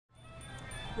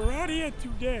We're out here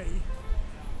today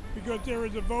because there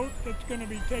is a vote that's going to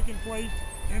be taking place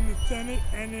in the Senate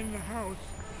and in the House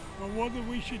on whether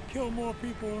we should kill more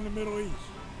people in the Middle East.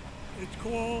 It's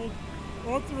called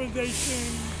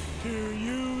authorization to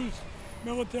use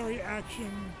military action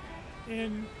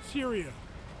in Syria.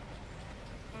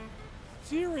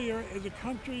 Syria is a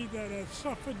country that has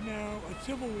suffered now a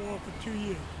civil war for 2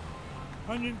 years.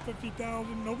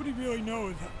 150,000, nobody really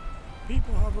knows.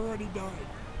 People have already died.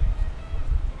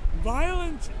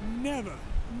 Violence never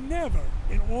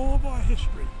in all of our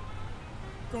history,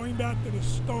 going back to the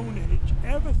Stone Age,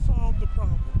 ever solved the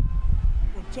problem.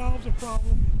 What solves a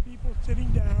problem is people sitting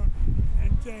down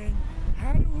and saying,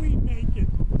 how do we make it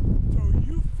so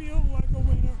you feel like a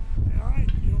winner and I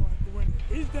feel like a winner?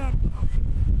 Is that possible?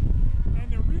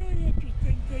 And the really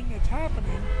interesting thing that's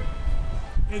happening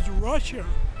is Russia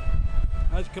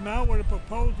has come out with a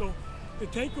proposal to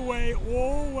take away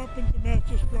all weapons of mass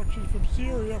destruction from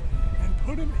Syria and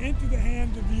put them into the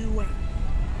hands of the UN.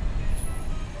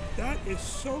 That is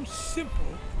so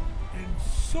simple and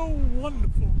so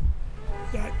wonderful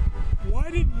that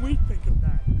why didn't we think of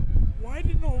that? Why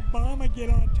didn't Obama get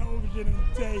on television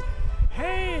and say,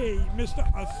 hey, Mr.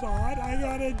 Assad, I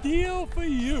got a deal for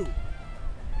you.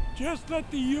 Just let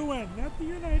the UN, not the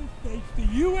United States, the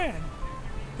UN,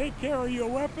 take care of your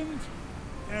weapons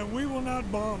and we will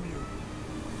not bomb you.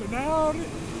 So now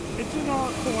it's in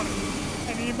our corner.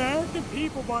 And the American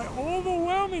people, by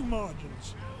overwhelming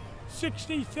margins,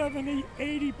 60, 70,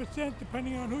 80%,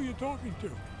 depending on who you're talking to,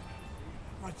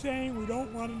 are saying we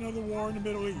don't want another war in the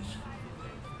Middle East.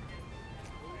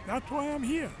 That's why I'm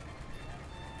here.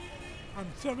 I'm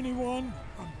 71,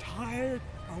 I'm tired,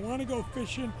 I want to go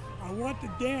fishing, I want the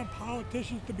damn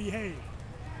politicians to behave.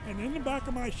 And in the back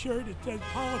of my shirt it says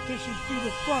politicians to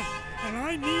the front, and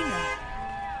I mean that.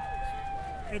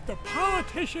 If the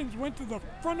politicians went to the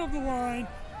front of the line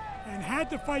and had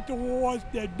to fight the wars,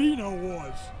 there'd be no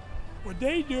wars. What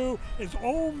they do is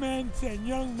old men send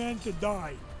young men to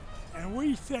die. And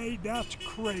we say that's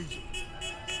crazy.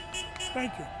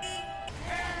 Thank you.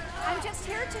 I'm just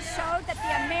here to show that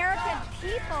the American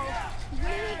people,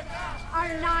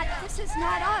 this is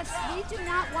not us. We do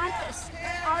not want this.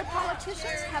 Our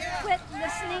politicians have quit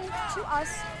listening to us,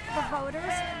 the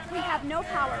voters. We have no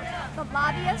power. The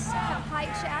lobbyists have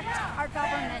hijacked our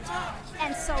government.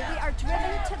 And so we are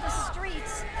driven to the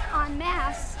streets en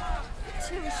masse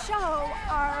to show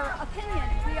our opinion.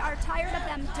 We are tired of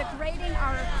them degrading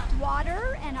our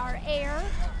water and our air,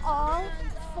 all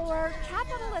for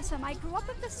capitalism. I grew up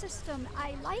in the system.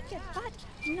 I like it, but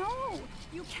no,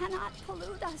 you cannot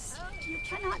pollute us. You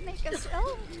cannot make us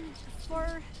ill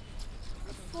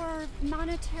for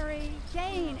monetary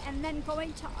gain and then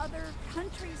going to other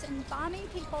countries and bombing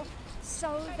people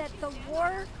so that the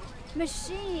war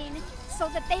machine, so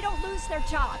that they don't lose their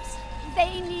jobs.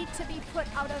 They need to be put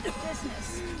out of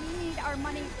business. We need our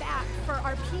money back for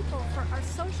our people, for our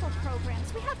social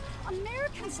programs. We have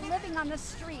Americans living on the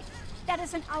street. That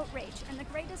is an outrage. In the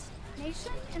greatest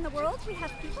nation in the world, we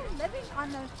have people living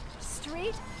on the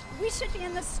street. We should be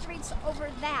in the streets over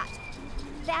that.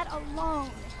 That alone.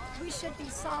 We should be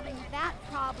solving that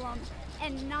problem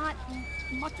and not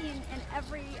mucking in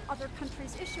every other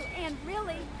country's issue. And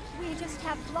really, we just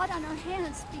have blood on our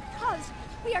hands because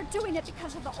we are doing it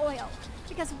because of the oil,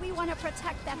 because we want to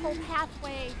protect that whole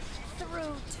pathway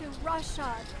through to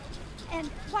Russia. And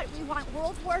what, we want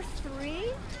World War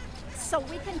III so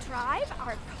we can drive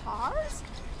our cars?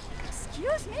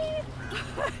 Excuse me?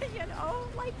 You know,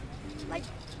 like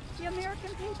the American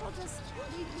people just,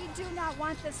 we do not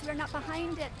want this. We're not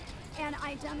behind it. And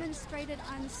I demonstrated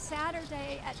on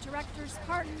Saturday at Directors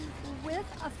Park with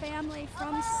a family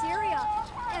from Syria.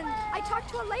 And I talked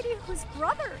to a lady whose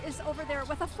brother is over there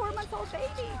with a 4-month-old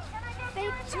baby. They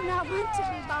do not want to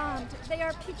be bombed. They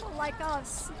are people like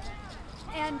us.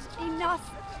 And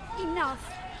enough.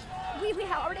 We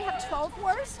already have 12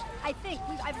 wars. I think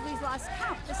we've lost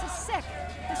count. This is sick.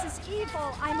 This is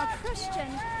evil. I'm a Christian.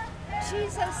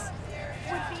 Jesus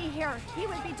would be here. He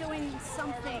would be doing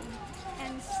something.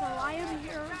 And so I am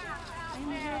here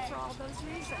for all those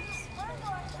reasons.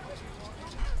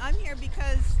 I'm here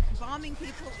because bombing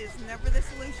people is never the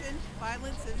solution.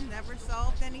 Violence has never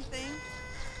solved anything.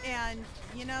 And,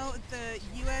 you know, the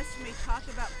U.S. may talk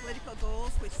about political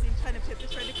goals, which seem kind of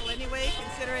hypocritical anyway,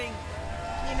 considering,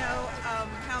 you know,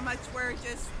 how much we're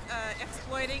just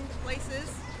exploiting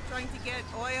places, trying to get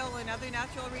oil and other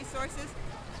natural resources.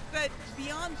 But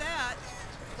beyond that,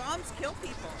 bombs kill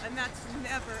people, and that's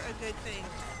never a good thing,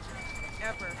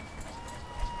 ever.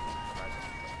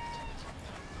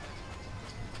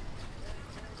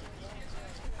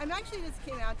 I'm actually just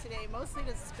came out today mostly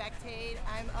to spectate.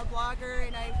 I'm a blogger,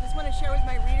 and I just want to share with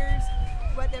my readers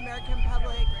what the American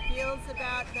public feels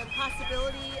about the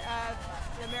possibility of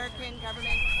the American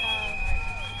government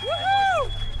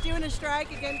doing a strike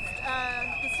against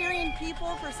the Syrian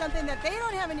people for something that they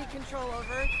don't have any control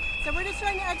over. So we're just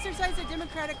trying to exercise a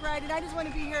democratic right, and I just want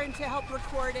to be here and to help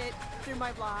record it through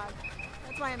my blog.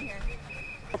 That's why I'm here.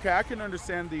 Okay, I can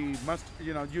understand the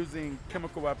using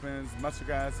chemical weapons, mustard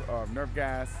gas, or nerve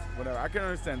gas, whatever. I can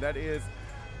understand that is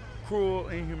cruel,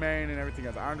 inhumane, and everything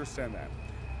else. I understand that.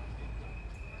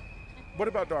 What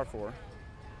about Darfur?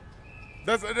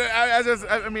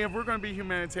 I mean, if we're going to be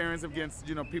humanitarians against,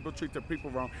 people treat their people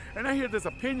wrong, and I hear this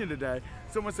opinion today.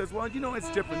 Someone says, well,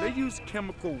 it's different. They use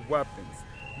chemical weapons,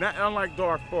 not unlike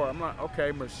Darfur. I'm like,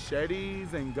 okay,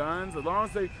 machetes and guns, as long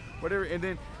as they whatever, and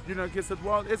then it says,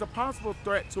 well, it's a possible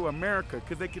threat to America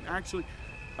because they can actually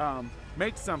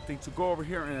make something to go over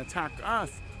here and attack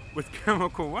us with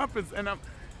chemical weapons, and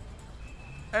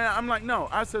I'm like, no.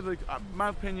 I said, my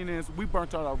opinion is we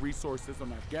burnt out our resources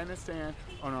on Afghanistan,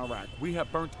 on Iraq. We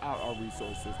have burnt out our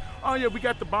resources. Oh yeah, we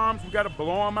got the bombs. We got to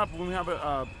blow them up when we have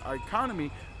an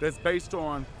economy that's based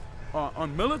on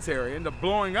military and the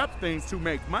blowing up things to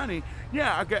make money.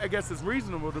 Yeah, I guess it's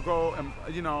reasonable to go and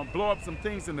blow up some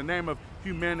things in the name of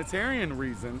humanitarian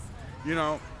reasons.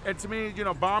 And to me,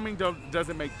 bombing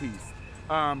doesn't make peace.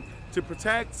 To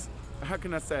protect, how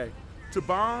can I say? To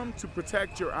bomb to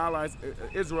protect your allies,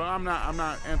 Israel. I'm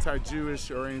not anti-Jewish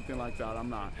or anything like that. I'm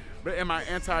not. But am I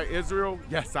anti-Israel?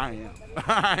 Yes, I am.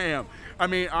 I am. I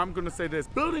mean, I'm going to say this: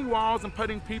 building walls and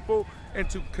putting people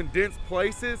into condensed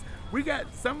places. We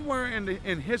got somewhere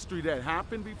in history that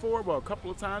happened before. Well, a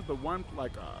couple of times, but one I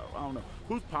don't know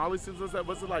whose policies was that?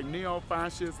 Was it like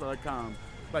neo-fascist, like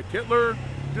Hitler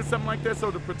did something like that? So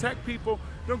to protect people,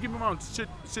 don't get me wrong.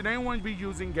 Should anyone be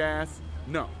using gas?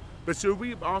 No. But should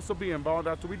we also be involved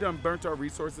after we done burnt our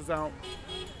resources out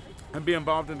and be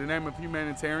involved in the name of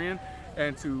humanitarian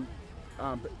and to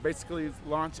basically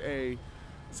launch a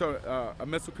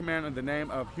missile command in the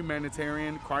name of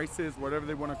humanitarian crisis, whatever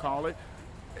they want to call it,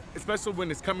 especially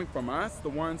when it's coming from us, the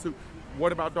ones who.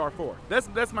 What about Darfur? That's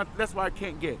why I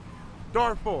can't get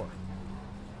Darfur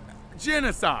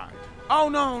genocide. Oh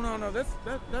no,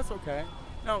 that's okay.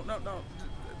 No.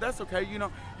 That's okay.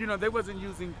 They wasn't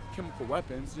using chemical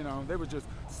weapons. They were just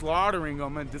slaughtering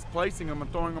them and displacing them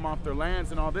and throwing them off their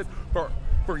lands and all this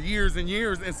for years and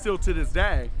years, and still to this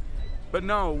day. But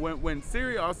no, when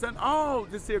Syria all of a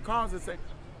sudden, this here cause and say,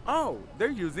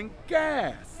 they're using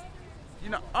gas.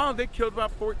 They killed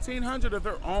about 1,400 of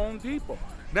their own people.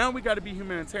 Now we got to be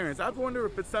humanitarians. I wonder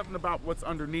if it's something about what's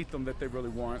underneath them that they really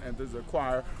want and there's a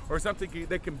acquire, or something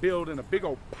they can build in a big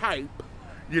old pipe.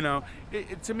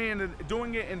 To me,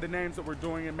 doing it in the names that we're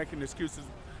doing and making excuses,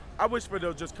 I wish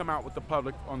they'll just come out with the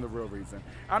public on the real reason.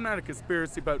 I'm not a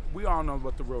conspiracy, but we all know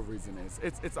what the real reason is.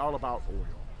 It's all about oil.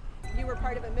 You were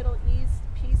part of a Middle East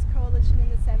peace coalition in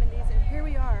the 70s, and here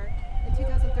we are in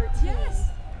 2013, Yes.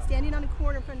 standing on a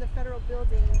corner in front of the federal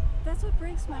building. That's what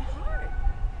breaks my heart.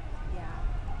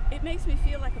 Yeah. It makes me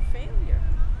feel like a failure.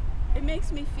 It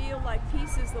makes me feel like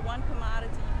peace is the one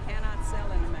commodity you cannot sell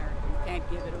in America. You can't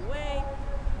give it away.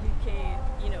 You can't,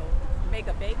 make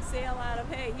a bake sale out of,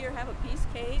 hey, here, have a piece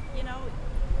cake,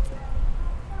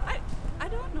 I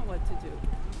don't know what to do,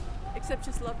 except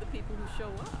just love the people who show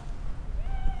up.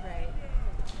 Right.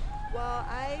 Well,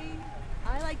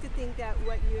 I like to think that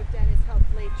what you have done is helped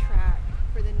lay track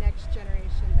for the next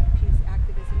generation of peace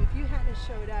activism. If you hadn't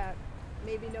showed up,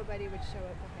 maybe nobody would show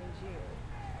up behind you.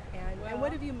 And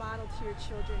what have you modeled to your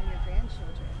children and your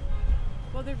grandchildren?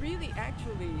 Well, there really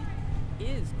actually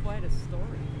is quite a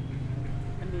story.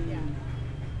 I mean,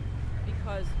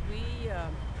 because we,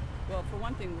 for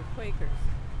one thing, we're Quakers.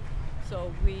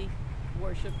 So we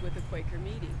worshiped with a Quaker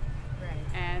meeting. Right.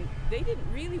 And they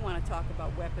didn't really want to talk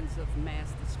about weapons of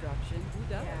mass destruction. Who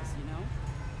does,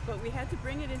 But we had to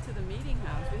bring it into the meeting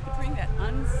house. We had to bring that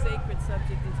unsacred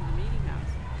subject into the meeting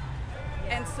house.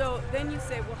 And so then you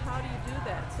say, well, how do you do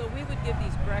that? So we would give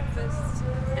these breakfasts,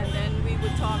 and then we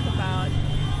would talk about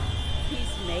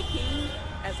peacemaking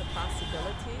as a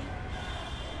possibility.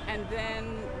 And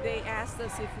then they asked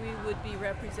us if we would be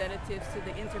representatives to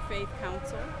the Interfaith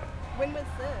Council. When was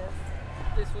this?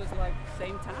 This was like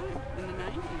same time, in the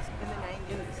 90s. In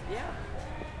the 90s? Yeah.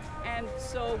 And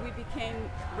so we became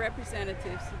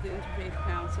representatives to the Interfaith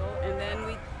Council, and then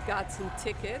we got some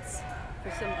tickets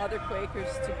for some other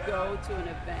Quakers to go to an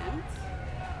event.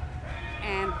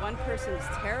 And one person was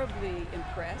terribly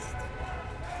impressed,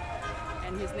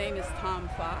 and his name is Tom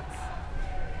Fox.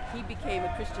 He became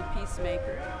a Christian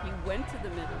peacemaker. He went to the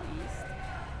Middle East.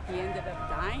 He ended up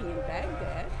dying in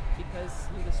Baghdad because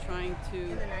he was trying to. In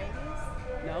the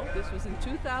 90s? No, this was in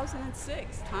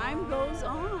 2006. Time goes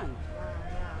on.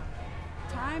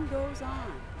 Time goes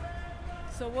on.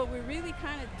 So what we're really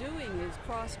kind of doing is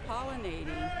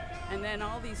cross-pollinating, and then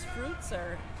all these fruits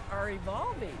are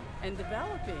evolving and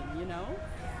developing, you know?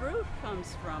 Fruit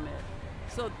comes from it.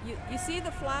 So you see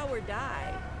the flower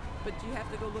die, but you have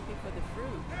to go looking for the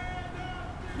fruit.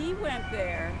 He went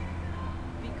there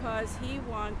because he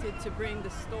wanted to bring the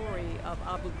story of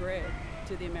Abu Ghraib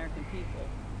to the American people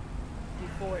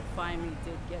before it finally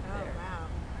did get there. Wow.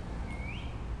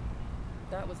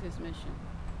 That was his mission.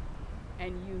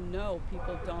 And you know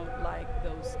people don't like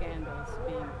those scandals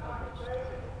being published.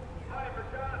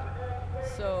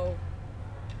 So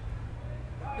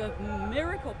the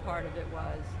miracle part of it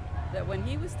was that when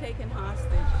he was taken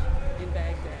hostage in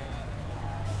Baghdad,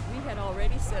 we had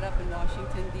already set up in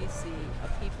Washington, D.C.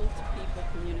 a people-to-people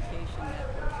communication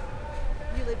network.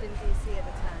 You lived in D.C. at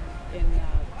the time. In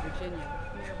Virginia,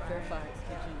 Nearby. Fairfax,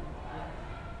 Virginia.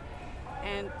 Yeah.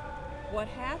 And what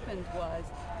happened was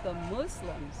the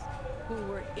Muslims who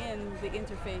were in the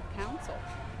Interfaith Council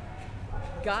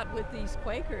got with these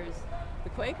Quakers. The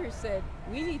Quakers said,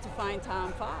 we need to find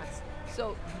Tom Fox.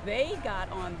 So they got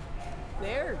on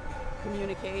their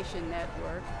communication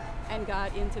network and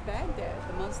got into Baghdad,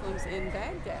 the Muslims in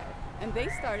Baghdad. And they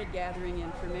started gathering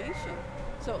information.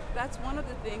 So that's one of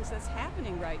the things that's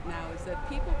happening right now, is that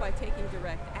people, by taking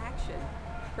direct action,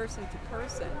 person to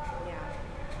person,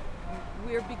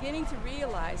 we're beginning to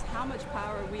realize how much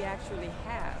power we actually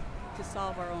have to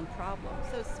solve our own problems.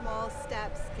 So small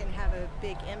steps can have a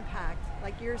big impact,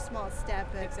 like your small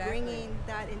step of Exactly. bringing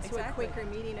that into Exactly. a Quaker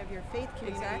meeting of your faith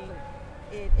community. Exactly.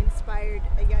 It inspired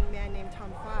a young man named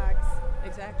Tom Fox,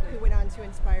 Exactly. who went on to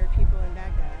inspire people in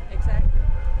Baghdad. Exactly.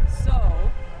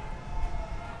 So,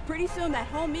 pretty soon that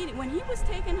whole meeting, when he was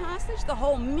taken hostage, the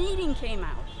whole meeting came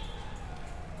out.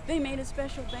 They made a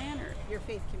special banner. Your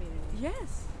faith community.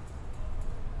 Yes.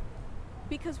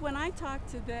 Because when I talked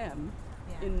to them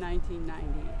Yeah. in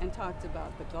 1990 and talked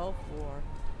about the Gulf War,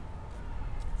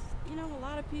 you know, a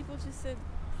lot of people just said,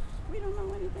 we don't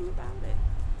know anything about it.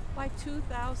 By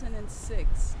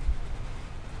 2006,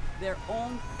 their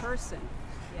own person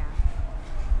Yeah.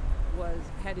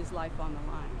 had his life on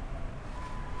the line.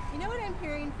 You know what I'm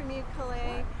hearing from you,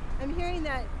 Calais? I'm hearing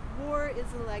that war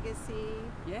is a legacy,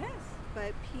 Yes.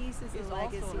 but peace is Is a also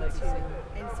legacy a legacy.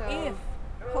 too. And so If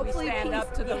hopefully we stand peace,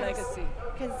 up to the legacy.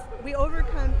 Because we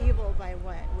overcome evil by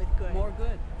what? With good. More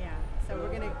good. Yeah. So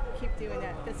we're gonna keep doing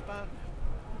that fist bump.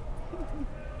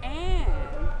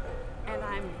 And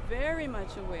I'm very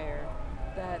much aware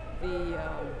that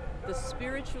the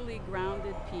spiritually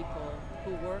grounded people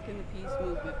who work in the peace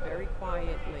movement very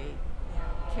quietly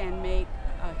can make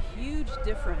a huge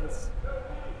difference,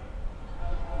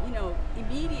 you know,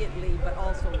 immediately, but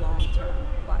also long term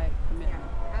by commitment.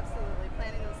 Absolutely.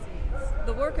 Planting those seeds.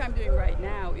 The work I'm doing right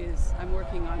now is I'm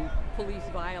working on police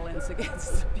violence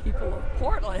against the people of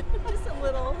Portland. Just a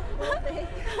little thing.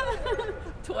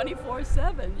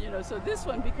 24/7, you know, so this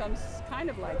one becomes kind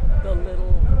of like the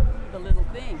little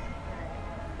thing.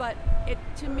 But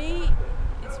to me,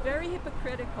 it's very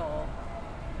hypocritical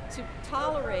to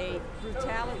tolerate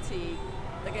brutality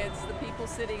against the people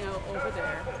sitting over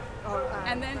there.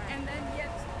 And then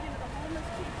yet, you know, the homeless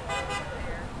people over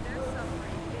there, they're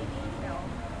suffering, they need help.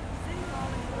 City Hall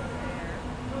is over there.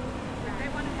 They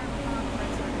want to have a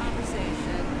conference or a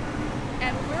conversation.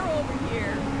 And we're over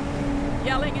here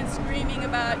yelling and screaming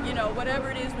about, you know,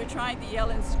 whatever it is we're trying to yell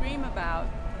and scream about.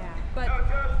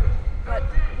 But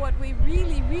what we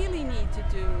really, really need to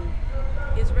do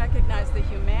is recognize the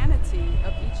humanity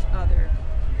of each other,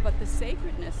 but the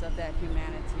sacredness of that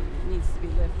humanity needs to be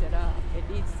lifted up. It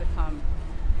needs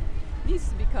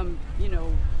to become, you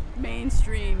know,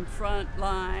 mainstream, front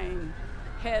line,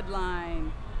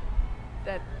 headline,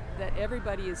 that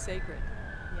everybody is sacred.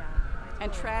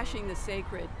 And trashing the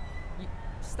sacred,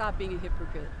 stop being a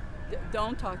hypocrite.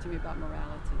 Don't talk to me about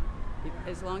morality.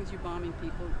 As long as you're bombing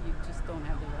people, you just don't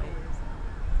have the right.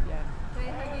 Yeah. Can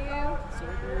I hug you?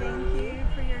 Certainly. Thank you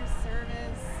for your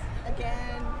service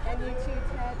again, and you too,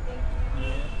 Ted.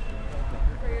 Thank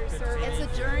you for your service.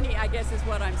 It's a journey, I guess is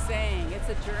what I'm saying. It's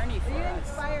a journey for You us.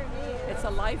 inspire me. It's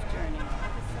a life journey.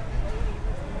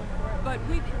 But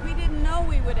we didn't know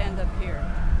we would end up here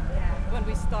when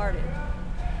we started.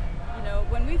 You know,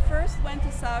 when we first went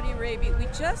to Saudi Arabia, we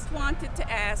just wanted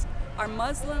to ask, are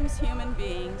Muslims human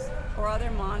beings or are they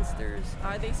monsters?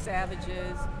 Are they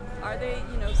savages? Are they,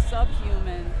 you know,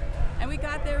 subhuman? And we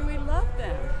got there and we loved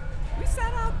them. We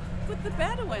sat out with the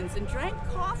Bedouins and drank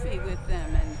coffee with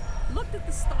them and looked at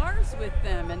the stars with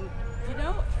them, and, you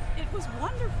know, it was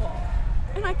wonderful.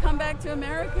 And I come back to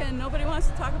America and nobody wants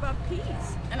to talk about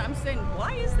peace. And I'm saying,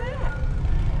 why is that?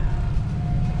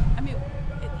 I mean,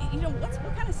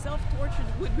 what kind of self-torture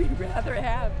would we rather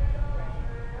have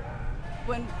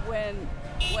when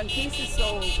peace is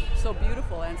so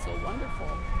beautiful and so wonderful?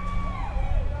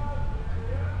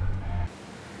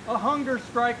 A hunger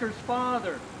striker's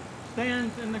father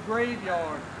stands in the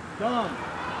graveyard, dumb.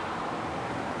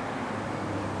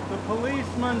 The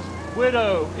policeman's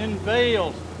widow in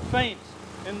veils faints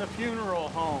in the funeral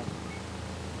home.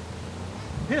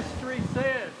 History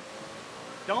says,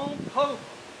 don't poke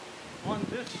on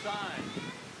this side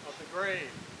of the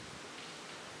grave.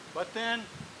 But then,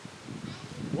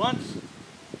 once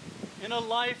in a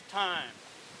lifetime,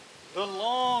 the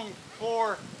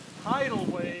longed-for tidal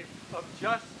wave of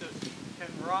justice can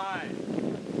rise,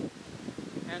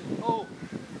 and hope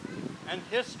and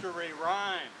history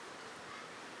rhyme.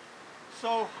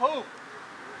 So hope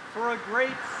for a great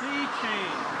sea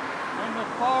change on the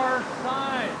far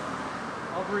side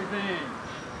of revenge.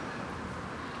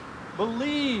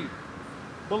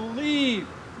 Believe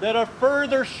that a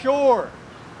further shore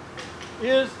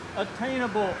is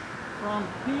attainable from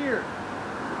here.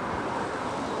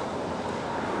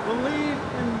 Believe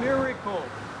in miracles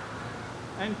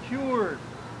and cures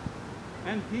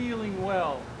and healing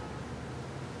well,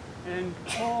 and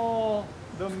call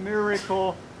the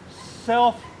miracle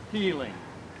self-healing,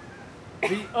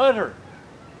 the utter,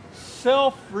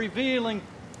 self-revealing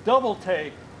double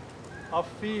take of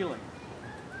feeling.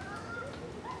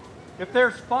 If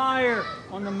there's fire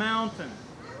on the mountain,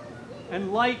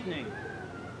 and lightning,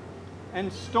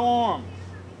 and storms,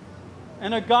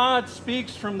 and a God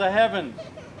speaks from the heavens,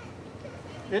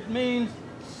 it means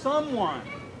someone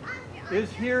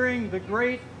is hearing the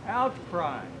great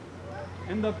outcry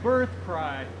and the birth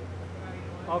cry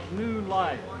of new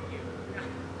life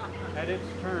at its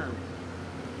term.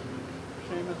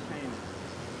 Seamus Haynes.